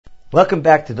Welcome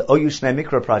back to the OU Shnei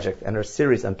Mikra project and our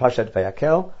series on Parshat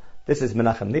Vayakel. This is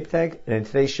Menachem Liptag, and in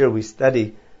today's shir we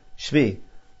study Shvi,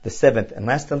 the seventh and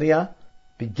last Aliyah,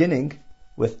 beginning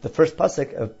with the first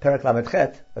pasuk of Perek Lamed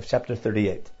Chet of chapter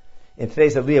 38. In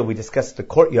today's Aliyah we discuss the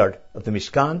courtyard of the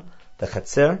Mishkan, the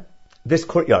Chatzer. This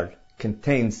courtyard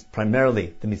contains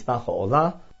primarily the Mizbach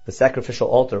HaOlah, the sacrificial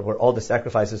altar where all the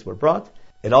sacrifices were brought.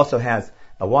 It also has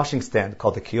a washing stand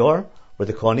called the Kior, where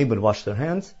the Kohanim would wash their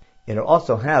hands. And it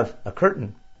also have a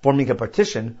curtain forming a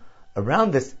partition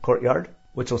around this courtyard,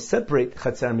 which will separate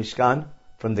Chatzer Mishkan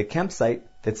from the campsite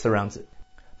that surrounds it.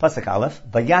 Pasuk Aleph,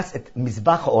 Vayas et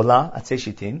Mizbach HaOlah Atzei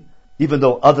Shitin. Even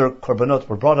though other korbanot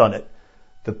were brought on it,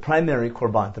 the primary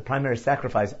korban, the primary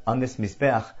sacrifice on this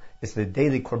Mizbeach is the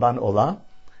daily korban Olah,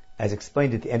 as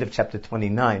explained at the end of chapter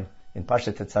 29 in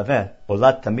Parshat Tetzaveh,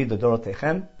 Olat Tamid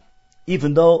L'Dorotechem.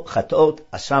 Even though Chatot,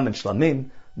 Asham, and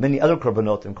Shlamim, many other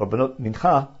korbanot and korbanot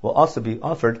mincha will also be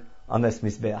offered on this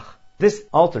Mizbeach. This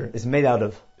altar is made out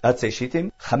of Atzei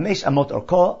Shitim, 5 amot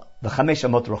orko, v'chamesh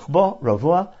amot rochbo,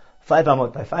 ravua, 5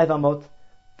 amot by 5 amot,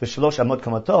 v'shalosh amot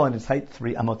kamato, and its height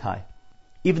 3 amot high.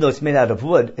 Even though it's made out of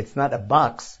wood, it's not a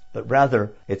box, but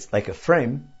rather it's like a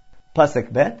frame.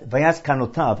 Pasuk bet, vayas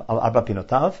kanotav al arba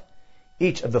pinotav.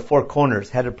 Each of the 4 corners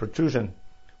had a protrusion,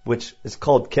 which is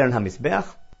called Keren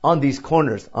HaMizbeach. On these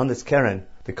corners, on this Keren,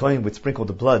 the Kohen would sprinkle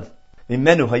the blood.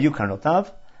 Mimenu hayu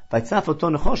karnotav,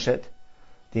 vaytzafoto nechoshet.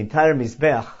 The entire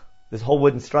Mizbeach, this whole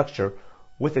wooden structure,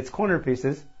 with its corner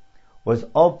pieces, was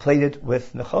all plated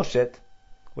with nechoshet,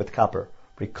 with copper.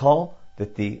 Recall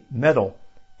that the metal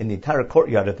in the entire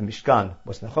courtyard of the Mishkan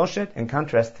was nechoshet, in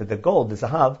contrast to the gold, the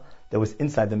zahav, that was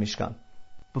inside the Mishkan.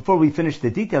 Before we finish the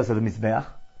details of the Mizbeach,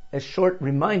 a short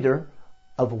reminder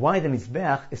of why the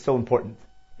Mizbeach is so important.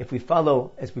 If we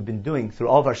follow, as we've been doing through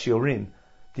all of our shiurim,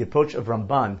 the approach of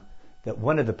Ramban, that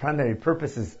one of the primary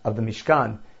purposes of the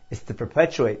Mishkan is to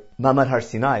perpetuate Ma'amad Har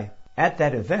Sinai. At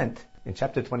that event, in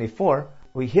chapter 24,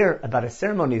 we hear about a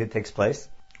ceremony that takes place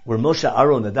where Moshe,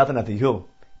 Aaron, Nadav, and Avihu,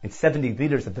 and 70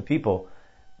 leaders of the people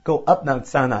go up Mount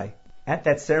Sinai. At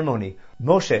that ceremony,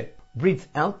 Moshe reads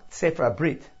out Sefer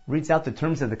HaBrit, reads out the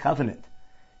terms of the covenant.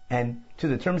 And to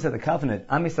the terms of the covenant,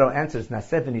 Am Yisrael answers,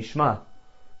 Naseh v'nishma,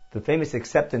 the famous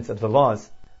acceptance of the laws.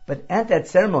 But at that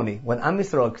ceremony, when Am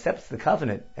Yisrael accepts the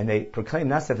covenant and they proclaim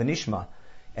Naseh v'nishma,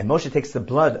 and Moshe takes the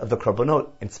blood of the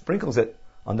korbanot and sprinkles it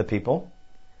on the people,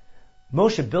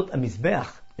 Moshe built a Mizbeach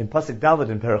in Pasuk Daled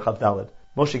in Perek Chav Daled.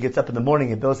 Moshe gets up in the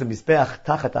morning and builds a Mizbeach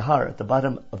Tachat Ahar at the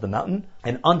bottom of the mountain,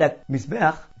 and on that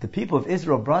Mizbeach, the people of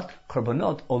Israel brought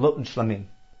korbanot, olot, and shlamim.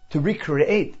 To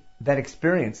recreate that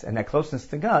experience and that closeness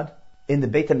to God in the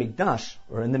Beit HaMikdash,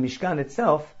 or in the Mishkan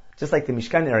itself, just like the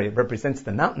Mishkan area represents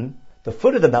the mountain, the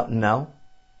foot of the mountain now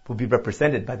will be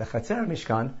represented by the Chatzer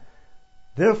Mishkan.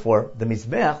 Therefore, the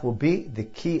Mizbeach will be the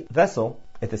key vessel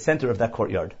at the center of that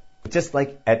courtyard. Just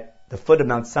like at the foot of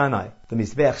Mount Sinai, the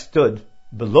Mizbeach stood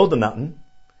below the mountain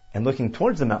and looking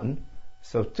towards the mountain,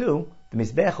 so too, the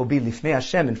Mizbeach will be Lifnei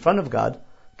Hashem, in front of God.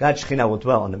 God's Shekhinah will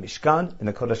dwell on the Mishkan, in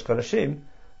the Kodesh Kodashim.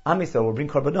 Am Yisrael will bring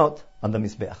korbanot on the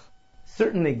Mizbeach.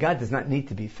 Certainly, God does not need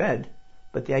to be fed,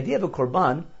 but the idea of a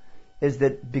korban is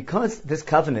that because this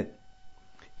covenant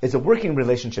is a working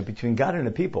relationship between God and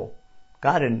the people,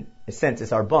 God in a sense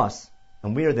is our boss,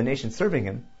 and we are the nation serving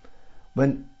Him.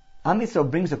 When Am Yisrael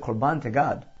brings a korban to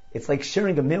God, it's like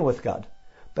sharing a meal with God.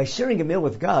 By sharing a meal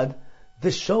with God,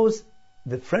 this shows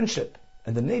the friendship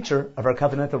and the nature of our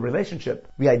covenantal relationship.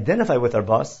 We identify with our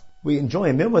boss, we enjoy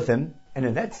a meal with Him, and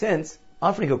in that sense,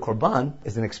 offering a korban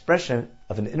is an expression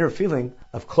of an inner feeling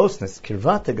of closeness,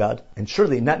 kirvat to God, and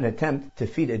surely not an attempt to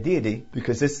feed a deity,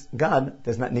 because this God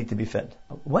does not need to be fed.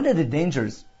 One of the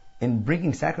dangers in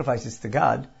bringing sacrifices to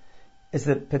God is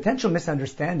the potential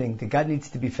misunderstanding that God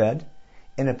needs to be fed,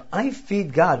 and if I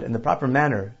feed God in the proper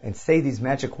manner and say these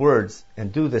magic words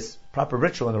and do this proper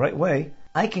ritual in the right way,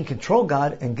 I can control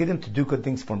God and get Him to do good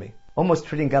things for me, almost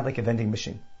treating God like a vending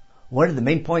machine. One of the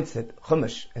main points that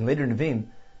Chumash and later Nevi'im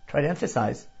try to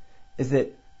emphasize is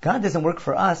that God doesn't work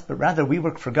for us, but rather we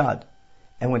work for God.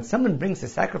 And when someone brings a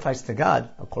sacrifice to God,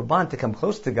 a korban to come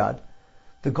close to God,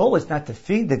 the goal is not to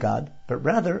feed the God, but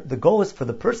rather the goal is for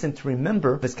the person to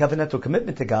remember his covenantal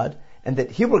commitment to God, and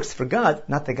that he works for God,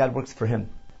 not that God works for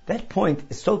him. That point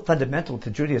is so fundamental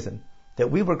to Judaism,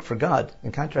 that we work for God,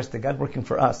 in contrast to God working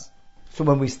for us. So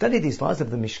when we study these laws of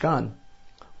the Mishkan,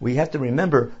 we have to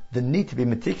remember the need to be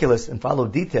meticulous and follow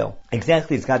detail,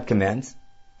 exactly as God commands,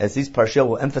 as these parsha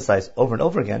will emphasize over and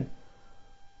over again.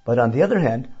 But on the other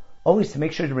hand, always to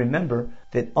make sure to remember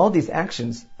that all these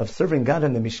actions of serving God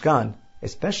in the Mishkan,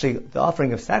 especially the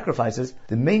offering of sacrifices,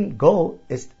 the main goal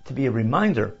is to be a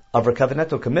reminder of our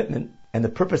covenantal commitment and the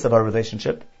purpose of our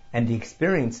relationship, And the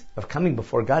experience of coming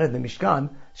before God in the Mishkan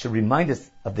should remind us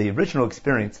of the original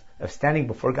experience of standing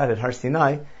before God at Har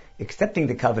Sinai, accepting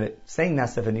the covenant, saying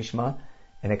Na'aseh v'nishma,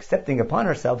 and accepting upon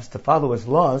ourselves to follow His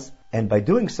laws, and by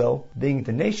doing so, being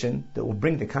the nation that will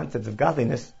bring the concept of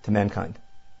godliness to mankind.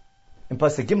 In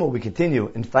Pasuk Gimel, we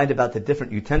continue and find about the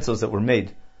different utensils that were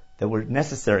made, that were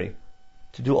necessary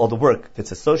to do all the work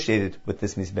that's associated with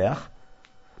this Mizbeach.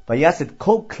 Vayaset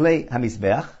kol klei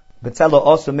ha-Mizbeach. Betzalel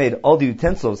also made all the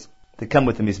utensils that come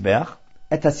with the Mizbeach.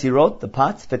 Et hasirot, the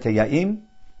pots, v'teya'im.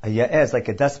 A ya'eh is like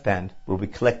a dustpan where we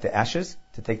collect the ashes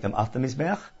to take them off the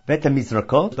Mizbeach. Vet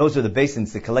ha-mizrakot, those are the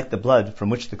basins that collect the blood from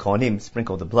which the Kohanim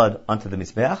sprinkle the blood onto the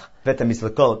Mizbeach. Vet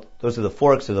ha-mizrakot, those are the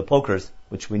forks or the pokers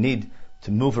which we need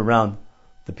to move around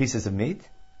the pieces of meat.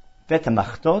 Vet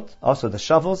ha-machtot, also the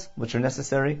shovels which are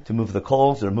necessary to move the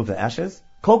coals or move the ashes.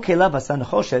 Kol kelav asa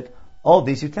nechoshet, all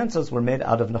these utensils were made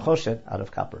out of nechoshet, out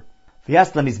of copper.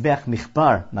 V'yas lamizbeach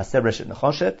michbar maser reshet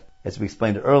nechoshet. As we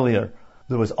explained earlier,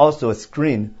 there was also a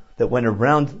screen that went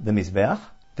around the mizbeach.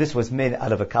 This was made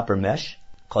out of a copper mesh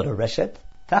called a reshet.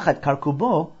 Tachat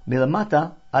karkubo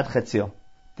milamata ad chetzio.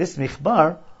 This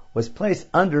michbar was placed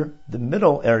under the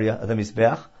middle area of the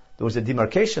mizbeach. There was a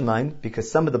demarcation line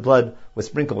because some of the blood was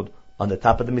sprinkled on the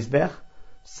top of the mizbeach,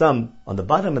 some on the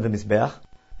bottom of the mizbeach.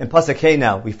 In Pasuk Hey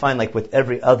now, we find, like with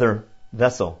every other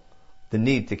vessel, the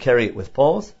need to carry it with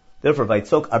poles. Therefore,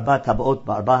 vaytzok arba tabaot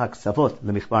ba'arba haksavot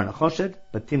lemichbar nechoshet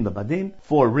batim labadim,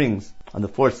 4 rings on the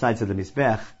 4 sides of the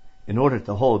mizbeach in order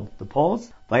to hold the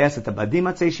poles. Vayaset abadim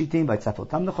atzei shitim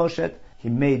vaytzafotam nechoshet. He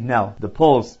made now the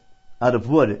poles out of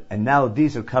wood, and now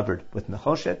these are covered with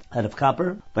nechoshet, out of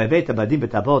copper. Vayvet abadim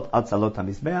betabot al tzalot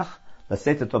hamizbeach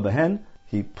laset eto behen.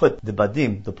 He put the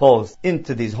badim, the poles,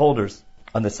 into these holders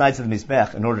on the sides of the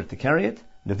mizbeach in order to carry it.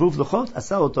 Nevuv luchot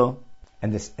asaoto.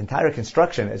 And this entire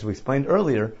construction, as we explained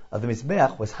earlier, of the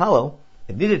Mizbeach was hollow.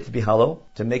 It needed to be hollow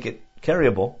to make it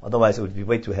carryable, otherwise it would be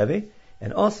way too heavy.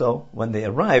 And also, when they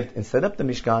arrived and set up the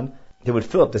Mishkan, they would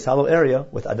fill up this hollow area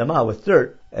with adamah, with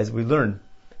dirt, as we learn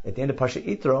at the end of Parsha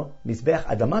Yitro, Mizbeach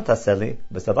adamah taseli,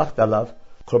 v'savach talav,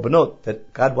 korbanot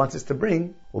that God wants us to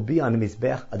bring will be on the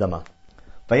Mizbeach adamah.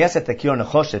 Vayaset hakior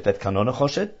nechoshet et kano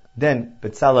nechoshet. Then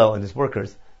Betzalel and his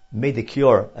workers made the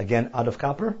kior again out of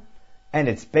copper, and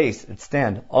its base, its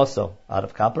stand, also out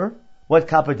of copper. What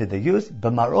copper did they use?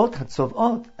 B'marot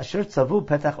hatzovot asher tzavu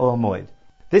petach ohel moed.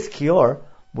 This kior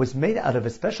was made out of a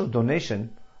special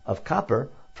donation of copper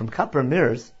from copper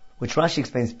mirrors, which Rashi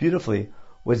explains beautifully,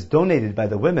 was donated by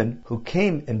the women who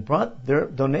came and brought their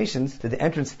donations to the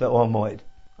entrance of the ohel moed.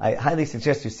 I highly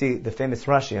suggest you see the famous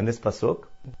Rashi on this pasuk.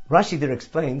 Rashi there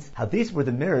explains how these were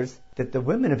the mirrors that the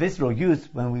women of Israel used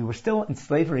when we were still in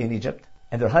slavery in Egypt,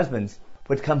 and their husbands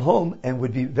would come home and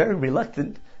would be very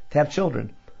reluctant to have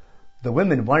children. The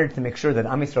women wanted to make sure that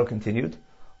Am Yisrael continued.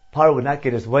 Paro would not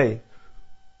get his way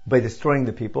by destroying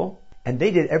the people, and they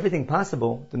did everything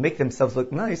possible to make themselves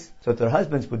look nice so that their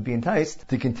husbands would be enticed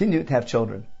to continue to have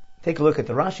children. Take a look at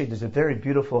the Rashi. There's a very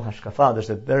beautiful hashkafa, there's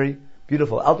a very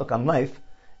beautiful outlook on life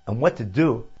and what to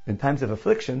do in times of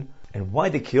affliction, and why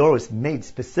the kior was made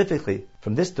specifically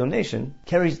from this donation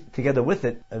carries together with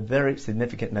it a very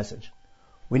significant message.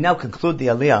 We now conclude the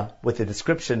Aliyah with a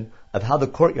description of how the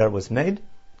courtyard was made.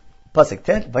 Pasuk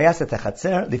Tet, Vayaset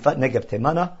hachatzer lifat negev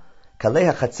temana, kalei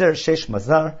hachatzer shesh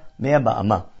mazar mea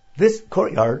ba'ama. This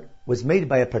courtyard was made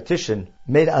by a partition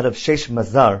made out of shesh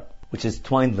mazar, which is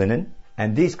twined linen,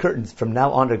 and these curtains from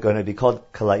now on are going to be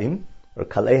called kalaim, or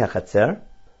kalei hachatzer.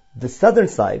 The southern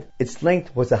side, its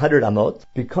length was 100 amot.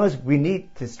 Because we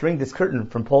need to string this curtain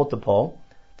from pole to pole,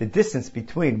 the distance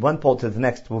between one pole to the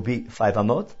next will be 5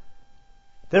 amot.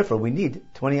 Therefore, we need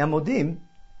 20 amodim,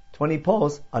 20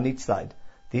 poles on each side.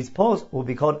 These poles will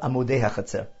be called amudei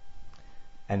hachatzer.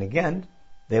 And again,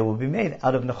 they will be made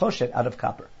out of nechoshet, out of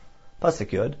copper.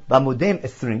 Pasuk Yod, b'amudem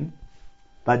esrim,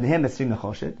 b'adnehem esrim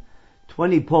nechoshet,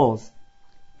 20 poles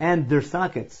and their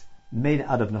sockets made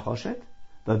out of nechoshet.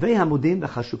 B'vei hamudim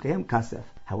v'chashukehem kasef.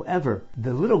 However,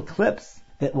 the little clips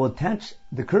that will attach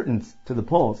the curtains to the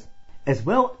poles, as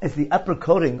well as the upper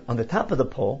coating on the top of the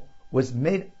pole, was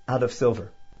made out of silver.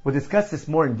 We'll discuss this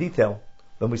more in detail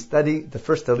when we study the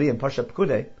first Aliyah in Parshat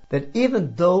Pekudei, that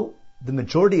even though the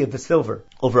majority of the silver,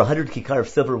 over 100 kikar of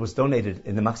silver, was donated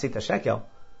in the Machzit HaShekel,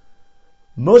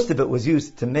 most of it was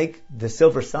used to make the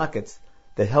silver sockets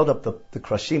that held up the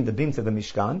krashim, the beams of the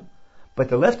Mishkan, but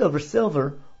the leftover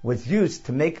silver was used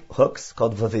to make hooks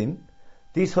called vavim.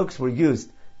 These hooks were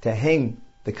used to hang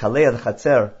the kalei of the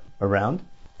chatzer around,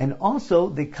 and also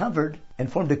they covered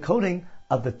and formed a coating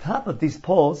of the top of these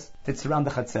poles that surround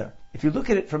the chatzer. If you look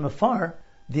at it from afar,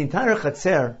 the entire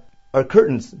chatzer are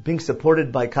curtains being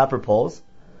supported by copper poles,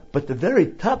 But the very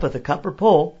top of the copper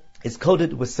pole is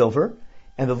coated with silver,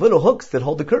 and the little hooks that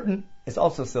hold the curtain is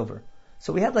also silver.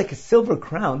 So we have like a silver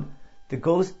crown that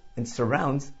goes and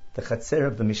surrounds the Chatzer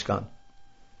of the Mishkan.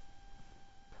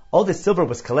 All this silver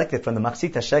was collected from the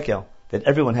Machzit shekel that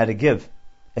everyone had to give,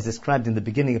 as described in the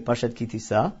beginning of Parshat Ki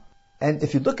Tisa. And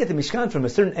if you look at the Mishkan from a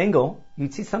certain angle,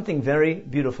 you'd see something very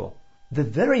beautiful. The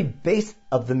very base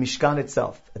of the Mishkan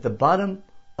itself, at the bottom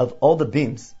of all the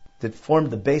beams that form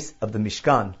the base of the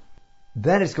Mishkan,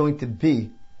 that is going to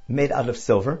be made out of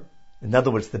silver. In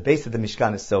other words, the base of the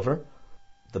Mishkan is silver,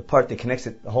 the part that connects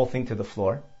it, the whole thing to the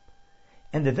floor.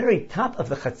 And the very top of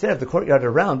the Chatzer, of the courtyard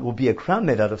around, will be a crown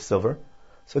made out of silver.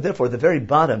 So therefore, the very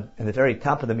bottom and the very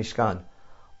top of the Mishkan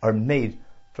are made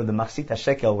from the Machzit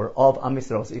HaShekel, where all of Am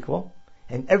Yisrael is equal.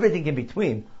 And everything in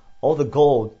between, all the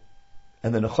gold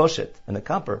and the Nechoshet and the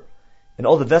copper, and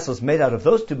all the vessels made out of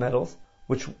those two metals,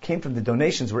 which came from the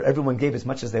donations where everyone gave as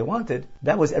much as they wanted,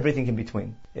 that was everything in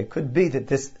between. It could be that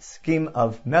this scheme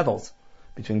of metals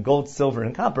between gold, silver,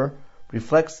 and copper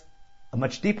reflects a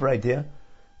much deeper idea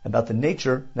about the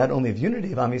nature, not only of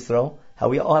unity of Am Yisrael, how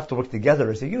we all have to work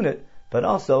together as a unit, but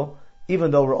also,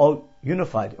 even though we're all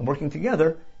unified and working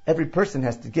together, every person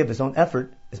has to give his own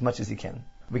effort as much as he can.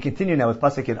 We continue now with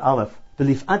Pasuk Yud Aleph.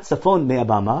 V'lif'at tzafon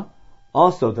me'abama.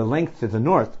 Also, the length to the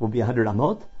north will be 100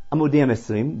 amot. Amudim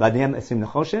 20, b'adiem 20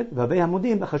 nechoshet, v'avei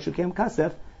amudim b'chashukem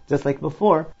kasef. Just like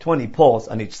before, 20 poles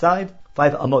on each side,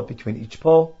 5 amot between each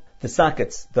pole. The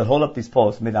sockets that hold up these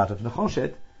poles made out of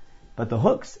nechoshet, but the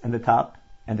hooks and the top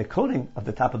and the coating of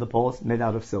the top of the poles made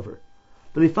out of silver.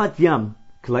 V'lifat yam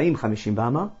klaim 50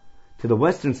 bama. To the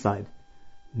western side,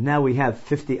 now we have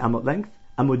 50 amot length.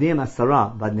 Amudim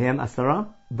 10, b'adiem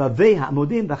 10, v'avei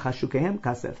amudim b'chashukem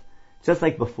kasef. Just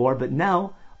like before, but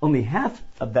now only half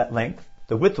of that length.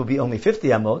 The width will be only 50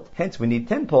 amot, hence we need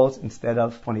 10 poles instead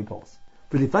of 20 poles.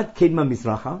 V'lifat kedma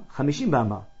mizracha 50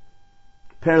 bama.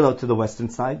 Parallel to the western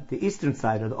side, the eastern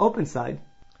side, or the open side,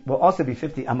 will also be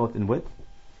 50 amot in width.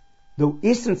 The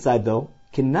eastern side, though,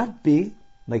 cannot be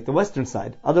like the western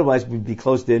side. Otherwise, we'd be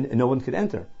closed in and no one could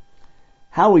enter.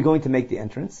 How are we going to make the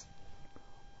entrance?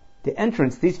 The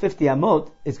entrance, these 50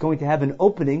 amot, is going to have an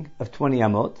opening of 20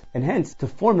 amot, and hence, to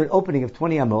form an opening of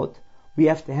 20 amot, we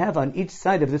have to have on each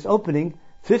side of this opening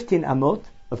 15 amot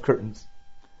of curtains.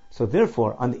 So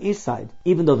therefore, on the east side,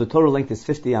 even though the total length is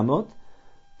 50 amot,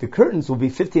 the curtains will be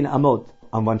 15 amot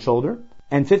on one shoulder,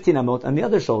 and 15 amot on the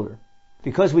other shoulder.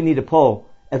 Because we need a pole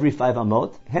every 5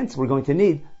 amot, hence we're going to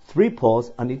need 3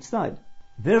 poles on each side.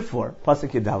 Therefore,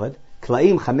 Pasuk Yud Daled,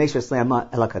 Klaim 15 amot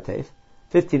el hakatef,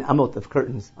 15 amot of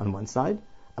curtains on one side,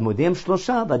 amudim 3,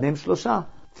 b'adiem 3,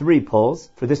 3 poles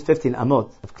for this 15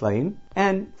 amot of klaim,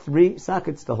 and 3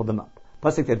 sockets to hold them up.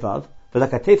 Pasuk Yud Vav,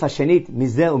 v'lakatef hashenit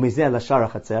mizeh u'mizeh lashar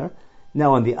hachatzer.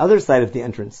 Now on the other side of the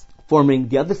entrance, forming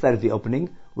the other side of the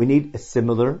opening, we need a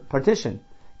similar partition.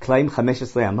 Klaim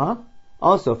 15 amah,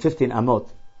 also 15 amot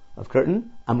of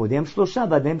curtain, amudim 3,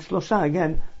 b'adiem 3,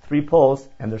 again 3 poles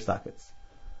and their sockets.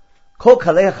 Kol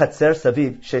kalei hachatzer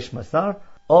saviv shesh mazar.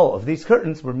 All of these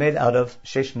curtains were made out of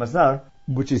shesh mazar,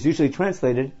 which is usually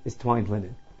translated as twined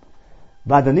linen.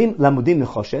 Badanim lamudim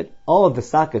nechoshet. All of the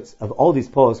sockets of all these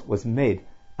poles was made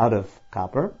out of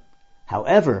copper.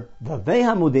 However, vavei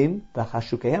hamudim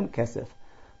v'chashukehem kesef.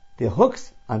 The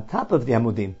hooks on top of the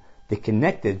amudim that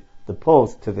connected the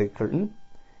poles to the curtain,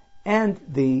 and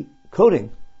the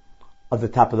coating of the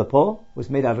top of the pole was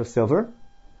made out of silver.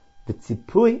 The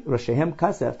tzipui rashehem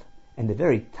kasef, and the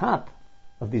very top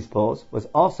of these poles was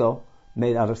also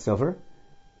made out of silver.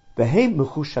 V'heim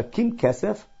mechushakim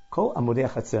kesef kol amudei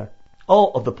chatzer.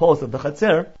 All of the poles of the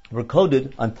chatzer were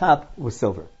coated on top with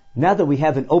silver. Now that we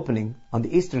have an opening on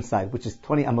the eastern side, which is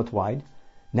 20 amot wide,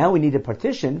 now we need a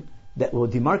partition that will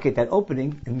demarcate that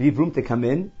opening and leave room to come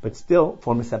in, but still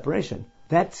form a separation.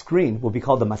 That screen will be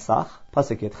called the masach,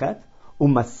 pasuk yetchet,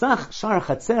 umasach shar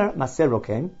chatzer maser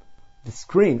rokem. The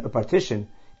screen or partition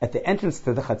at the entrance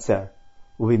to the chatzer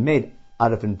will be made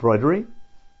out of embroidery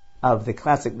of the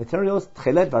classic materials,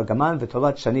 tchelet v'argaman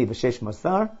v'tolat shani v'shesh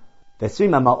masar,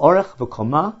 v'esrim amal orech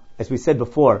v'koma. As we said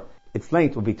before, its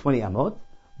length will be 20 amot.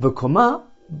 V'koma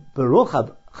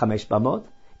b'rochab 5 bamot.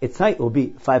 Its height will be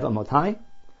 5 amot high.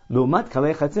 Lumat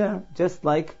kalei chatzer, just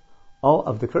like all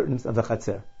of the curtains of the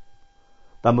chatzer.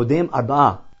 V'amudim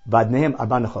arba'a v'adnehem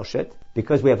arba nechoshet.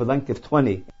 Because we have a length of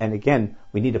 20, and again,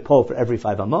 we need a pole for every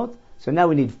 5 amot. So now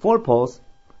we need 4 poles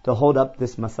to hold up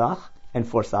this masach, and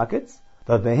 4 sockets.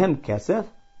 V'vehem kesef,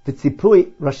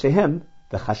 v'tzipui rashehem,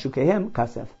 v'chashukehem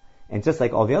kasef. And just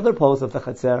like all the other poles of the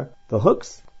chatzer, the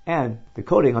hooks and the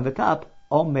coating on the top,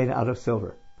 all made out of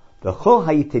silver. V'chol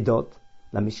hayitedot,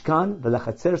 la mishkan,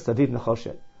 v'lachatzer saviv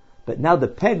nechoshet. But now the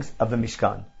pegs of the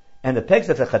mishkan And the pegs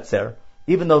of the Chatzer,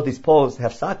 even though these poles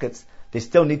have sockets, they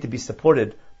still need to be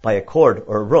supported by a cord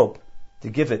or a rope to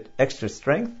give it extra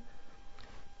strength.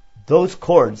 Those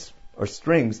cords or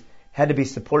strings had to be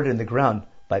supported in the ground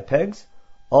by pegs.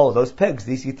 All those pegs,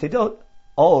 these yitidot,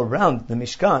 all around the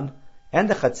Mishkan and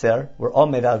the Chatzer, were all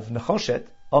made out of nechoshet,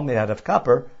 all made out of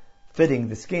copper, fitting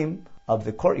the scheme of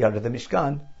the courtyard of the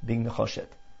Mishkan being nechoshet.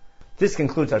 This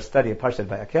concludes our study of Parshat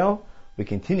Vayakel. We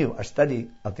continue our study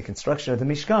of the construction of the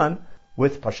Mishkan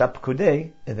with Parshat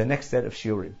Pekudei in the next set of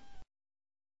shiurim.